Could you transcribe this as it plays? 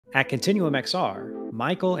At Continuum XR,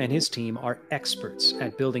 Michael and his team are experts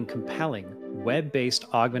at building compelling, web based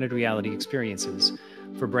augmented reality experiences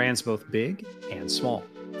for brands both big and small.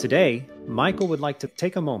 Today, Michael would like to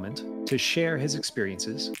take a moment to share his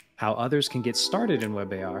experiences, how others can get started in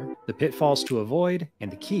web AR, the pitfalls to avoid,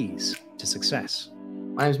 and the keys to success.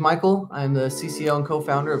 My name is Michael. I'm the CCO and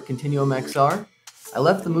co-founder of Continuum XR. I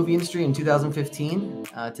left the movie industry in 2015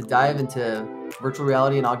 to dive into virtual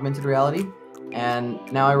reality and augmented reality. And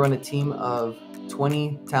now I run a team of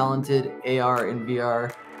 20 talented AR and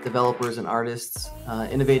VR developers and artists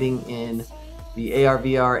innovating in the AR,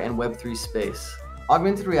 VR, and Web3 space.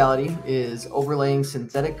 Augmented reality is overlaying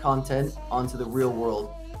synthetic content onto the real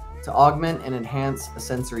world to augment and enhance a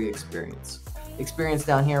sensory experience. The experience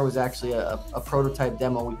down here was actually a prototype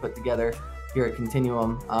demo we put together here at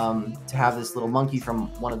Continuum to have this little monkey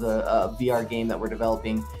from one of the VR game that we're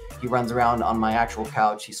developing. He runs around on my actual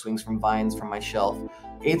couch. He swings from vines from my shelf.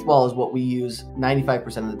 Eighth wall is what we use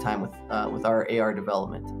 95% of the time with our AR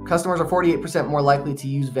development. Customers are 48% more likely to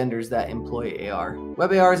use vendors that employ AR.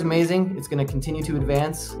 Web AR is amazing. It's going to continue to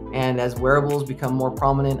advance, and as wearables become more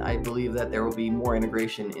prominent, I believe that there will be more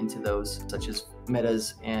integration into those, such as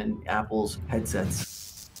Meta's and Apple's headsets.